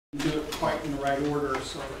do it quite in the right order.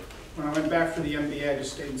 So when I went back for the MBA, I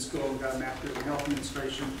just stayed in school and got a master's in health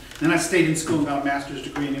administration. Then I stayed in school and got a master's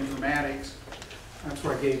degree in informatics. That's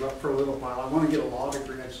where I gave up for a little while. I want to get a law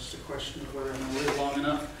degree. It's just a question of whether I'm going to live long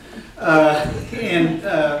enough.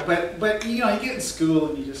 But you know, you get in school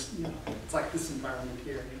and you just, you know, it's like this environment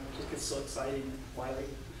here. You know, it just gets so exciting and wily.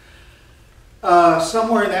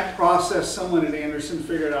 Somewhere in that process, someone at Anderson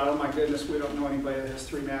figured out, oh my goodness, we don't know anybody that has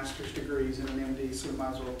 3 master's degrees and an MD, so we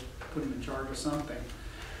might as well put them in charge of something.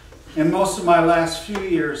 And most of my last few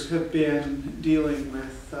years have been dealing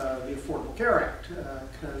with the Affordable Care Act,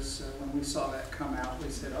 because when we saw that come out, we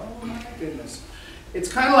said, oh my goodness.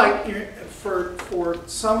 It's kind of like, for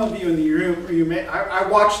some of you in the room, I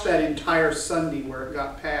watched that entire Sunday where it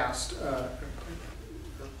got passed,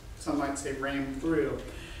 some might say rammed through.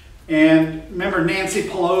 And remember, Nancy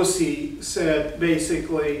Pelosi said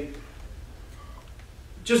basically,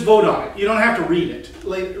 just vote on it. You don't have to read it.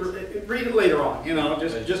 Read it later on. You know,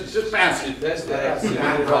 just pass it.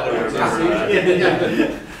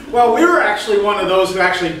 Well, we were actually one of those who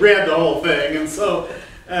actually read the whole thing, and so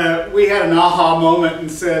we had an aha moment and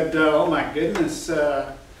said, "Oh my goodness,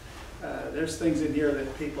 there's things in here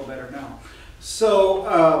that people better know." So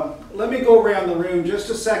let me go around the room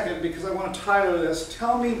just a second because I want to title this.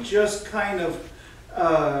 Tell me just kind of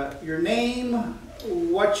your name,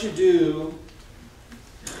 what you do,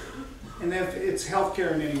 and if it's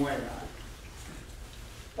healthcare in any way or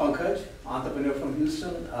not. Pankaj, entrepreneur from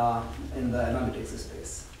Houston in the analytics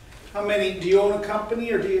space. How many? Do you own a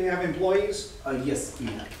company or do you have employees? Yes, we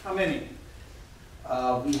have. How many?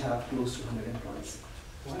 We have close to 100 employees.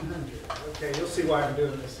 100. Okay, you'll see why I'm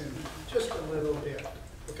doing this in just a little bit.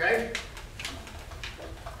 Okay?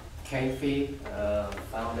 Kathy,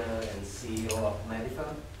 founder and CEO of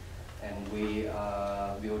Medifund, and we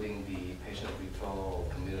are building the patient referral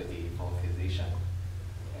community for physicians.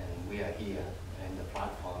 And we are here in the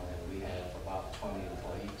platform, and we have about 20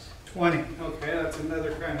 employees. 20. Okay, that's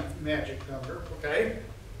another kind of magic number. Okay?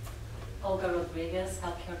 Olga Rodriguez,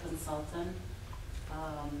 healthcare consultant.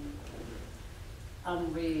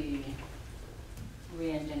 I'm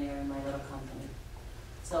re-engineering my little company.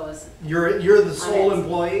 So it's You're the sole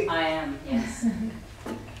employee? I am, yes.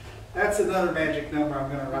 That's another magic number I'm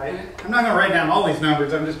going to write. I'm not going to write down all these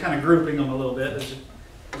numbers. I'm just kind of grouping them a little bit, as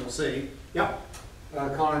you'll see. Yep.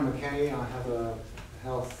 Colin McKay. I have a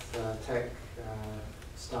health tech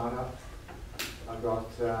startup. I've got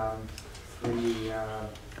 3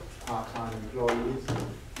 part-time employees.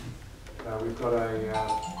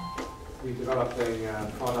 We developed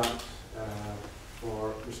a product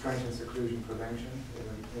for restraint and seclusion prevention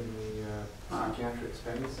in the psychiatric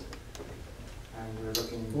space, and we're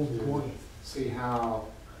looking to see how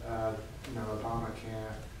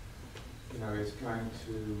Obamacare is going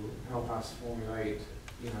to help us formulate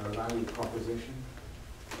a value proposition.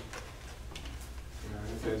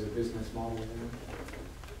 If there's a business model there.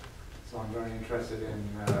 So I'm very interested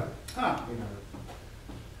in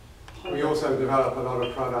We also develop a lot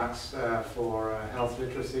of products for health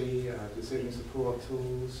literacy, decision support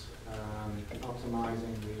tools,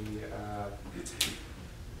 optimizing the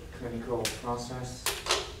clinical process,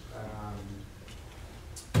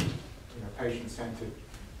 patient-centered,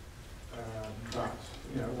 but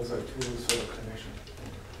also tools for the clinician.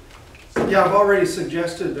 Yeah, I've already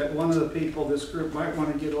suggested that one of the people this group might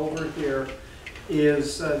want to get over here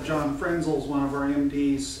is John Frenzel's one of our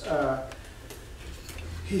MDs.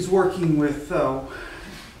 He's working with,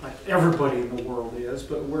 like everybody in the world is,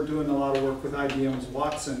 but we're doing a lot of work with IBM's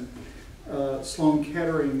Watson. Sloan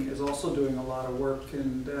Kettering is also doing a lot of work,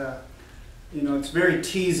 and it's very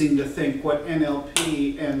teasing to think what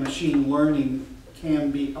NLP and machine learning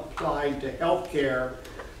can be applied to healthcare.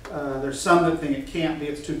 There's some that think it can't be,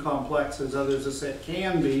 it's too complex, there's others that say it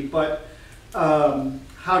can be, but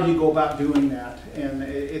how do you go about doing that? And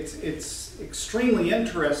it's extremely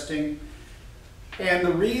interesting. And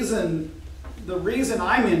the reason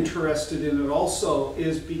I'm interested in it also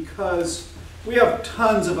is because we have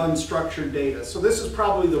tons of unstructured data. So this is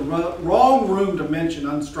probably the wrong room to mention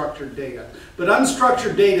unstructured data. But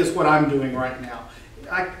unstructured data is what I'm doing right now.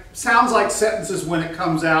 Sounds like sentences when it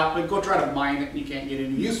comes out, but go try to mine it and you can't get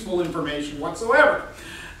any useful information whatsoever.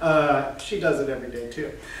 She does it every day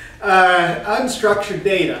too. Unstructured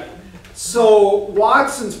data. So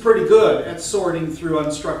Watson's pretty good at sorting through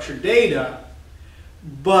unstructured data.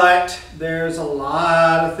 But there's a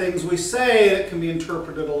lot of things we say that can be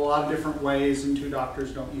interpreted a lot of different ways, and 2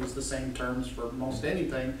 doctors don't use the same terms for most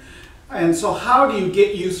anything. And so how do you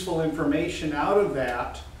get useful information out of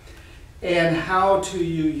that, and how do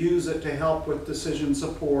you use it to help with decision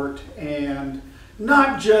support and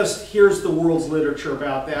Not just here's the world's literature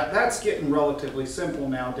about that. That's getting relatively simple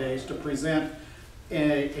nowadays to present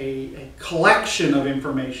a collection of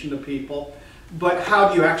information to people, but how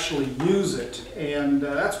do you actually use it? And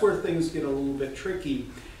that's where things get a little bit tricky.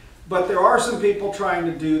 But there are some people trying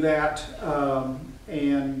to do that,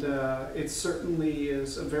 and it certainly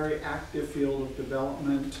is a very active field of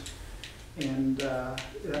development. And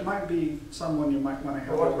that might be someone you might want to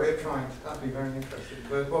help. Well, what we're trying to, I'd be very interested,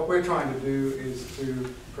 but what we're trying to do is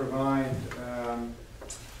to provide,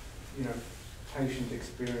 you know, patient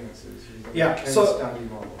experiences using a case study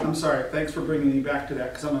model. I'm sorry, thanks for bringing me back to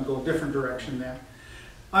that, because I'm going to go a different direction now.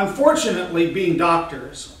 Unfortunately, being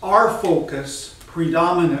doctors, our focus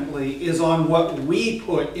predominantly is on what we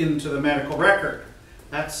put into the medical record.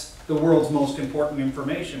 That's the world's most important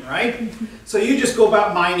information, right? So you just go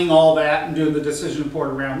about mining all that and doing the decision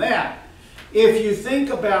support around that. If you think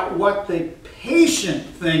about what the patient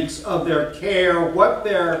thinks of their care, what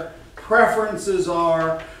their preferences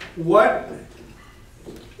are, what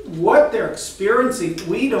they're experiencing,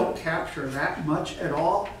 we don't capture that much at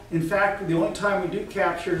all. In fact, the only time we do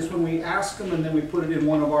capture is when we ask them and then we put it in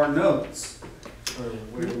one of our notes.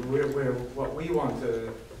 What we want to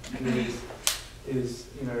do is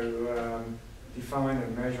you know, define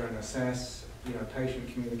and measure and assess, you know,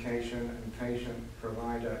 patient communication and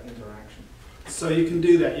patient-provider interaction. So you can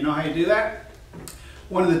do that. You know how you do that?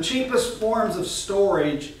 One of the cheapest forms of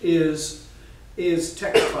storage is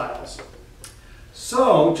text files.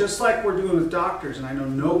 So, just like we're doing with doctors, and I know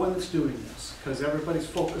no one's doing this, because everybody's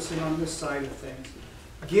focusing on this side of things,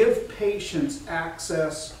 give patients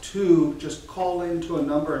access to just call into a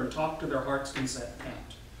number and talk to their heart's consent.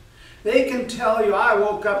 They can tell you, I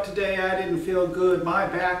woke up today, I didn't feel good, my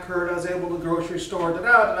back hurt, I was able to the grocery store,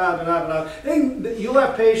 da-da-da-da-da-da. You'll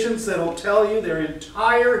have patients that'll tell you their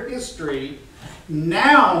entire history.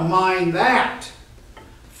 Now mine that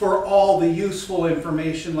for all the useful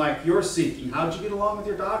information like you're seeking. How'd you get along with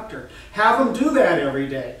your doctor? Have them do that every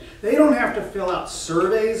day. They don't have to fill out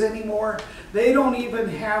surveys anymore. They don't even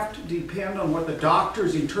have to depend on what the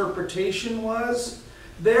doctor's interpretation was.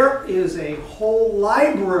 There is a whole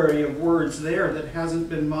library of words there that hasn't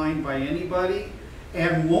been mined by anybody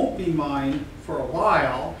and won't be mined for a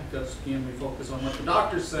while, because again, we focus on what the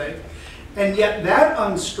doctors say. And yet that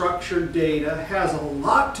unstructured data has a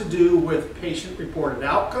lot to do with patient-reported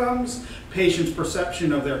outcomes, patients'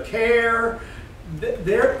 perception of their care.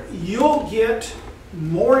 You'll get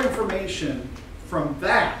more information from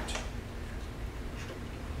that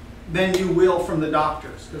than you will from the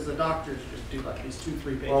doctors, because the doctors just do like these 2-3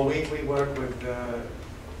 pages. Well, we work with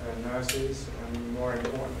nurses and, more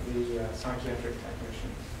importantly, psychiatric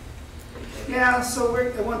technicians. Yeah, so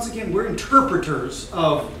once again, we're interpreters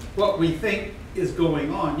of what we think is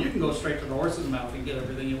going on. You can go straight to the horse's mouth and get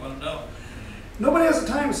everything you want to know. Nobody has the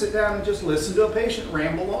time to sit down and just listen to a patient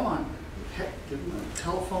ramble on. Heck, give them a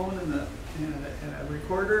telephone and a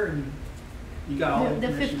recorder, and you got all the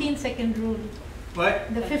information. The 15-second rule.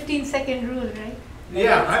 What? The 15-second rule, right?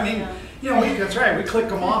 Yeah, I mean, you know, that's right. We click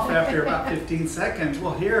them off after about 15 seconds.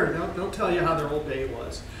 Well, here, they'll tell you how their whole day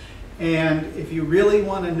was. And if you really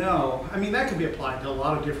want to know, I mean, that could be applied to a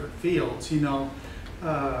lot of different fields, you know.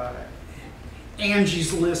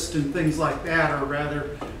 Angie's List and things like that are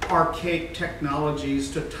rather archaic technologies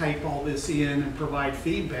to type all this in and provide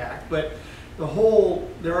feedback. But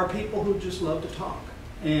there are people who just love to talk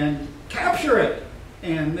and capture it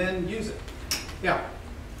and then use it. Yeah.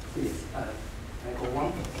 Yes, Michael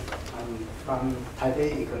Wang. I'm from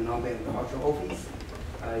Taipei Economic and Cultural Office.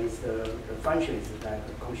 The function is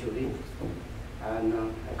like consulting. And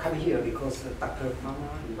I come here because Dr. Pama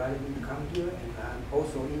invited me to come here, and I'm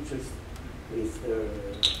also interested with the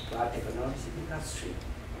biotechnology industry.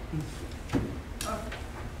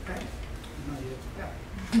 Okay.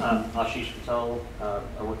 Ashish Patel.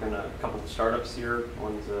 I work in a couple of startups here.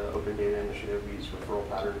 One's an open data initiative. We use referral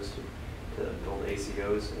patterns to build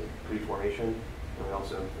ACOs and pre-formation. And we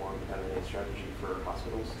also inform kind of a strategy for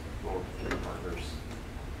hospitals. We're with 3 partners.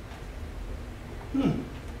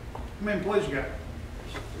 How many employees you got?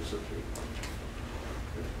 There's 3.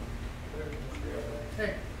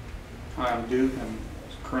 Hey. Hi, I'm Duke. I'm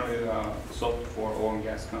currently a consultant for an oil and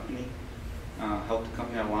gas company. Help the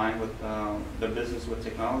company align with their business with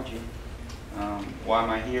technology. Why am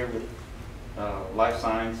I here with life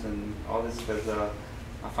science and all this? Because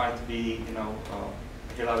I find it to be, you know,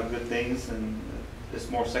 I hear a lot of good things, and it's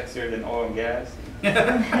more sexier than oil and gas.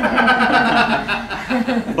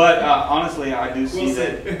 But honestly, I do see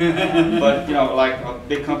that. But you know, like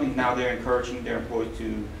big companies now, they're encouraging their employees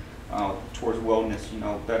to towards wellness, you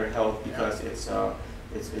know, better health, because it's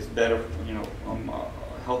better, you know,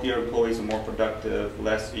 healthier employees are more productive,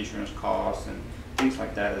 less insurance costs, and things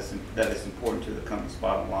like that is important to the company's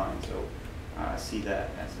bottom line. So I see that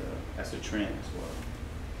as a trend as well.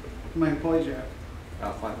 How many employees you have?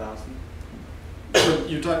 About 5,000. So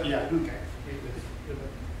you're talking, yeah, okay.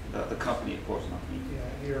 The company, of course, not me.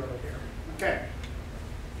 Yeah, here over here. Okay.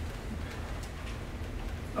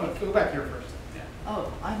 Oh, go back here first. Yeah.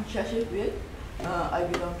 Oh, I'm Shashik Ved. I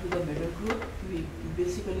belong to the middle group. We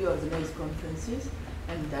basically organize conferences,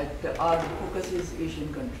 and that our focus is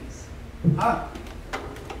Asian countries. Ah,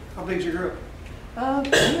 how big's your group? We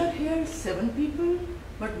are here 7 people,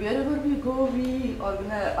 but wherever we go, we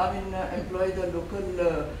organize. Employ the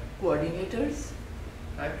local coordinators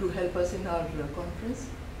to help us in our conference.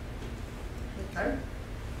 Okay.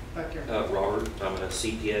 Back here. Robert, I'm a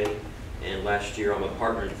CPA, and last year I'm a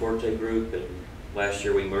partner in Forte Group, and last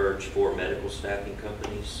year we merged 4 medical staffing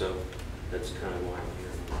companies, so that's kind of why I'm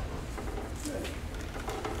here.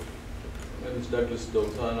 My name is Douglas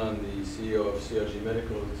Doltan. I'm the CEO of CRG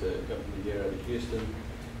Medical. It's a company here out of Houston.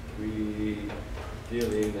 We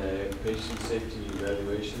deal in patient safety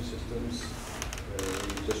evaluation systems.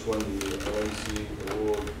 We just won the ONC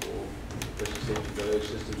award for patient safety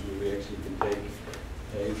evaluation systems, where we actually can take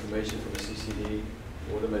information from a CCD,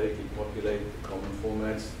 automatically populate the common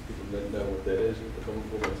formats. People don't know what that is, but the common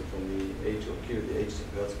formats are from the HOQ, the Agency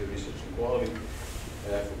for Healthcare Research and Quality,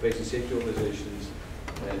 for patient safety organizations.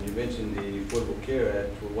 And you mentioned the Affordable Care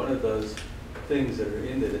Act. Well, one of those things that are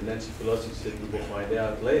in there that Nancy Pelosi said we will find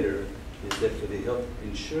out later is that for the health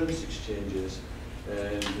insurance exchanges,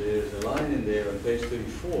 and there's a line in there on page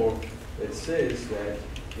 34 that says that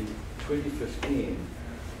in 2015,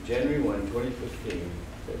 January 1, 2015,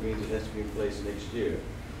 that means it has to be in place next year,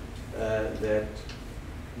 that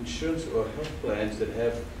insurance or health plans that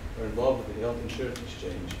are involved with the health insurance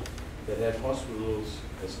exchange, that have hospitals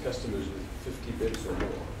as customers with 50 beds or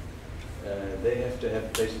more, they have to have a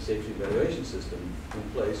patient safety evaluation system in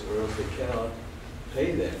place, or else they cannot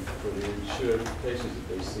pay them for the insured patients that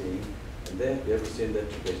they're seeing, and they have to be able to send that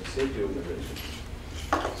to patient safety organizations.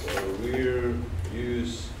 So we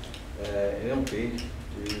use NLP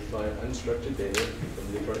to find unstructured data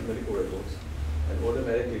from the electronic medical records and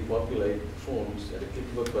automatically populate the forms at a click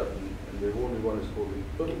of a button, and the award we want is called the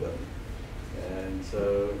purple button. And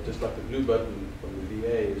so just like the blue button from the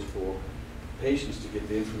VA is for patients to get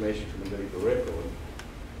the information from the medical record,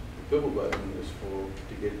 the purple button is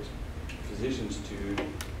to get physicians to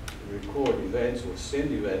record events or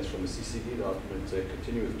send events from a CCD document, a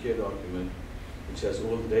continuous care document, which has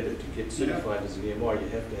all the data. To get certified as an EMR, you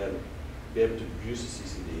have to be able to produce a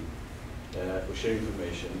CCD for sharing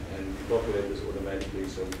information, and we populate this automatically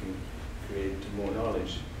so we can create more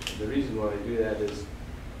knowledge. And the reason why we do that is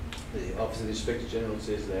the Office of the Inspector General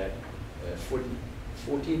says that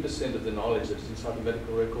 14% of the knowledge that is inside the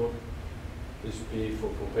medical record is for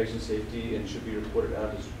patient safety and should be reported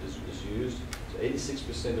out as used. So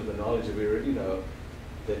 86% of the knowledge that we already know,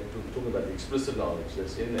 that we're talking about the explicit knowledge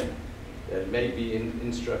that's in there, that may be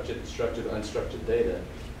in structured or unstructured data,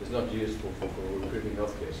 is not used for recruiting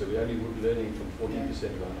healthcare. So we're only learning from 14%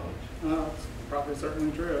 of our knowledge. That's probably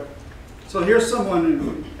certainly true. So here's someone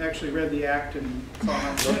who actually read the act and saw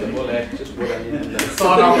an Not the whole act, just what I need to know.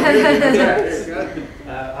 Saw an opportunity. Yeah, good.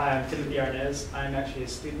 Hi, I'm Timothy Arnez. I'm actually a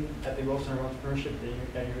student at the Wilson Entrepreneurship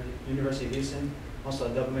at University of Houston, also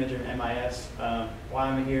a double major in MIS. Why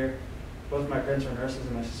I'm here, both my parents are nurses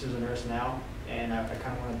and my sister's a nurse now, and I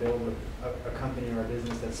kind of want to build a company or a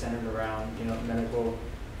business that's centered around the medical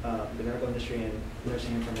industry and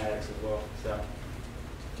nursing informatics as well. So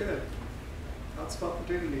Good. Lots of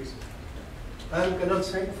opportunities. I'm Kanal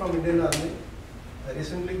Singh from Indian Army. I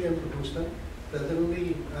recently came to Houston.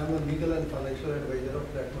 Presently, I'm a legal and financial advisor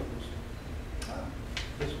of Platinum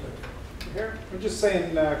Houston. Here, we're just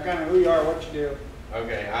saying kind of who you are, what you do.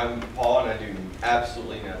 Okay, I'm Paul, and I do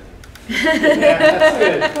absolutely nothing. Yeah, that's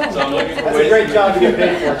good. So I'm looking for That's ways a great to job to get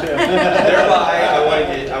paid for too.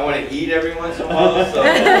 Thereby, I want to eat every once in a while, so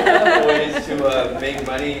ways to make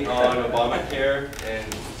money on Obamacare,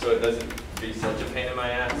 and so it doesn't be such a pain in my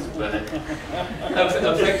ass. But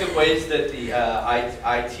effective ways that the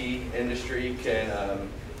IT industry can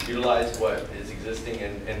utilize what is existing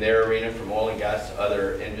in their arena, from oil and gas to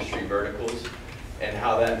other industry verticals, and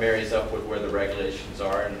how that marries up with where the regulations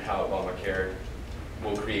are and how Obamacare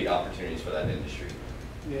will create opportunities for that industry.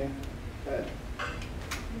 Yeah, good.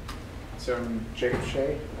 So I'm Jacob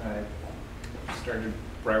Shea. I started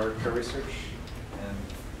Broward Care Research and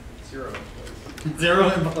 0 employees. 0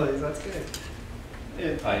 employees, that's good.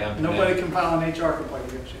 Hi, I'm Nobody can file an HR complaint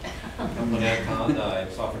against you. I'm Manat Khan. I'm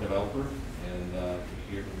a software developer, and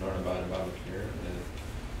here to learn about Obamacare.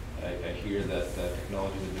 I hear that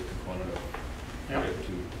technology is a big component of Yep.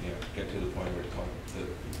 to get to the point where the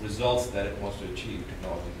results that it wants to achieve,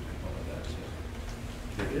 technology is a component of that.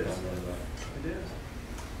 So It is. It is.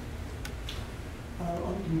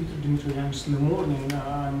 I'm Dimitrioulianis. In the morning,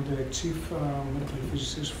 I'm the chief medical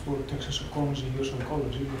physicist for Texas Oncology, US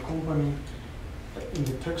Oncology. The company in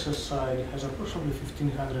the Texas side has approximately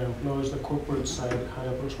 1,500 employees. The corporate side has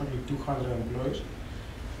approximately 200 employees.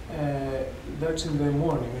 That's in the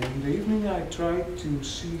morning. And in the evening, I try to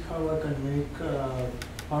see how I can make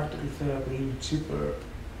particle therapy a little cheaper.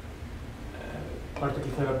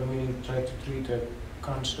 Particle therapy meaning try to treat a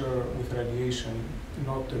cancer with radiation,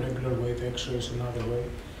 not the regular way, the X-rays, another way.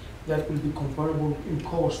 That will be comparable in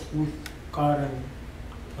cost with current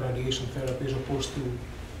radiation therapy as opposed to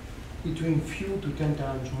between few to 10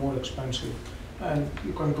 times more expensive. And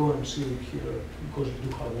you can go and see it here because we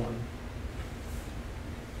do have one.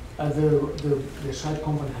 The site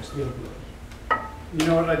company has 3 employees. You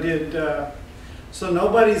know what I did? So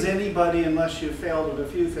nobody's anybody unless you failed at a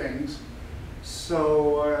few things.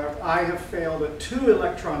 So I have failed at 2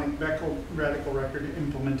 electronic medical record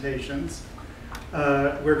implementations.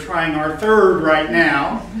 We're trying our 3rd right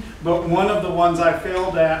now, but one of the ones I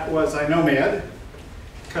failed at was iKnowMed,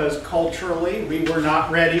 because culturally we were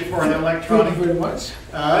not ready for an electronic. Thank you very much.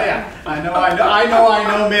 Yeah, I know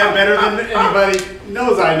iKnowMed better than anybody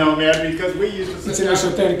knows iKnowMed, because we used to It's sit an down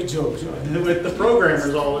esoteric joke. So. with the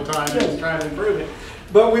programmers all the time and trying to improve it.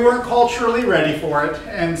 But we weren't culturally ready for it,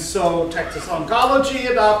 and so Texas Oncology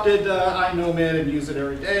adopted iKnowMed and use it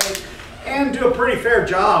every day, and do a pretty fair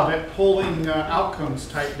job at pulling outcomes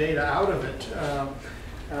type data out of it.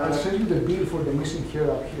 I'll send you the bill for the missing hair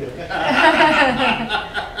up here.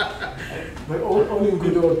 But all in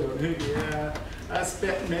good order. Yeah, I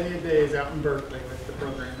spent many days out in Berkeley with the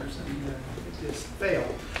programmers, and it just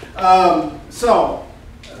failed.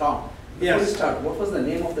 Ron, yes. Before we start, what was the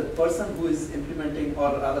name of the person who is implementing,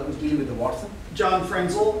 or rather who's dealing with the Watson? John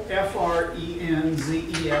Frenzel, Frenzel.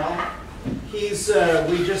 He's,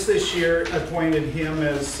 we just this year appointed him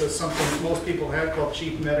as something that most people have called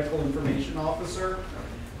Chief Medical Information Officer.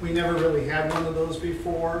 We never really had one of those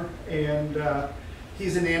before, and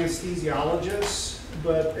he's an anesthesiologist,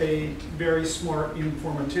 but a very smart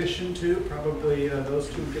informatician too. Probably those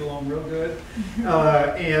two get along real good.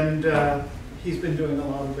 And he's been doing a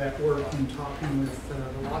lot of that work and talking with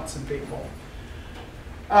lots of people.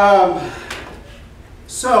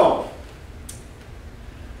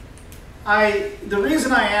 The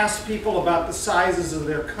reason I ask people about the sizes of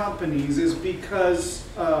their companies is because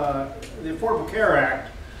the Affordable Care Act,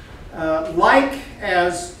 like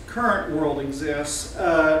as current world exists,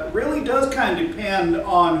 really does kind of depend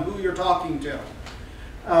on who you're talking to.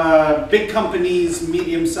 Big companies,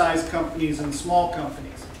 medium-sized companies, and small companies.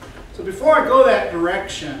 So before I go that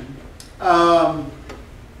direction,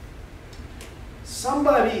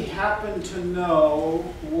 somebody happened to know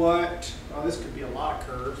what, well, this could be a lot of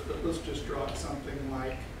curves, but let's just draw it something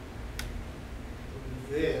like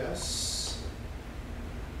this,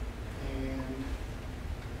 and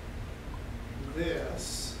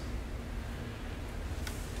this.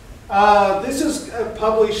 This is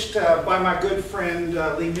published by my good friend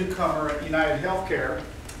Lee Newcomer at United Healthcare,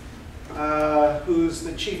 who's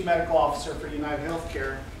the Chief Medical Officer for United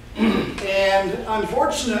Healthcare. And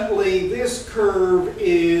unfortunately, this curve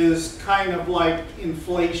is kind of like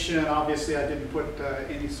inflation. Obviously, I didn't put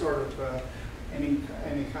any sort of any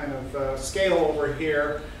kind of scale over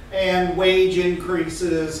here, and wage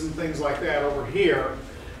increases and things like that over here.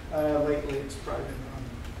 Lately, it's probably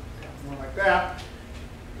been more like that.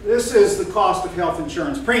 This is the cost of health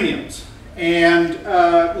insurance premiums. And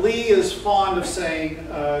Lee is fond of saying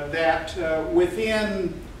that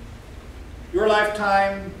within your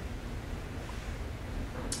lifetime,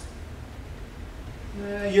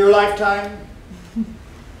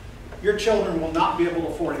 your children will not be able to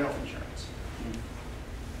afford health insurance.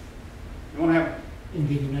 You won't have it. In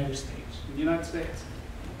the United States. In the United States.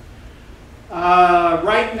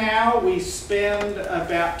 Right now, we spend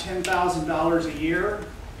about $10,000 a year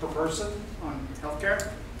per person on healthcare.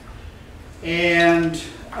 And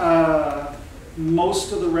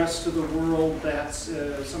most of the rest of the world, that's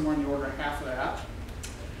somewhere in the order of half of that.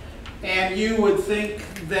 And you would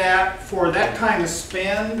think that for that kind of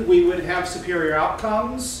spend, we would have superior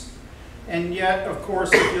outcomes. And yet, of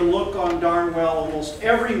course, if you look on darn well, almost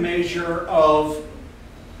every measure of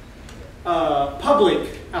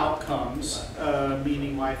public outcomes,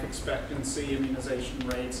 meaning life expectancy, immunization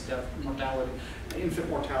rates, death mortality, infant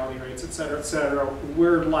mortality rates, et cetera,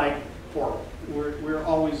 we're like horrible. We're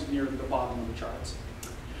always near the bottom of the charts.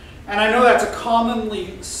 And I know that's a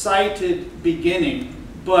commonly cited beginning,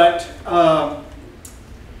 But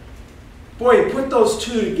boy, you put those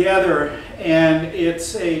two together and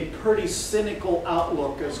it's a pretty cynical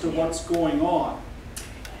outlook as to what's going on.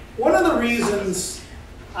 One of the reasons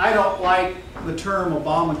I don't like the term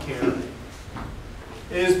Obamacare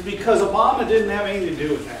is because Obama didn't have anything to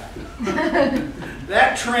do with that.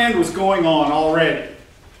 That trend was going on already.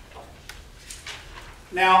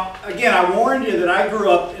 Now, again, I warned you that I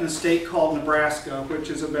grew up in a state called Nebraska, which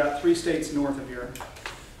is about 3 states north of here.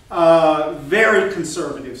 Very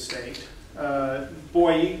conservative state.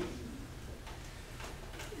 Boy,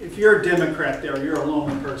 if you're a Democrat there, you're a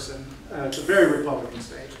lonely person. It's a very Republican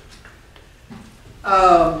state.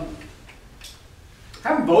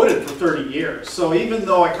 Haven't voted for 30 years, so even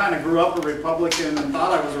though I kind of grew up a Republican and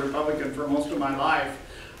thought I was a Republican for most of my life,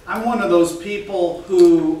 I'm one of those people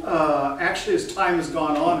who actually, as time has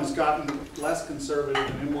gone on, has gotten less conservative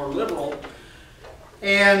and more liberal.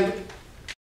 And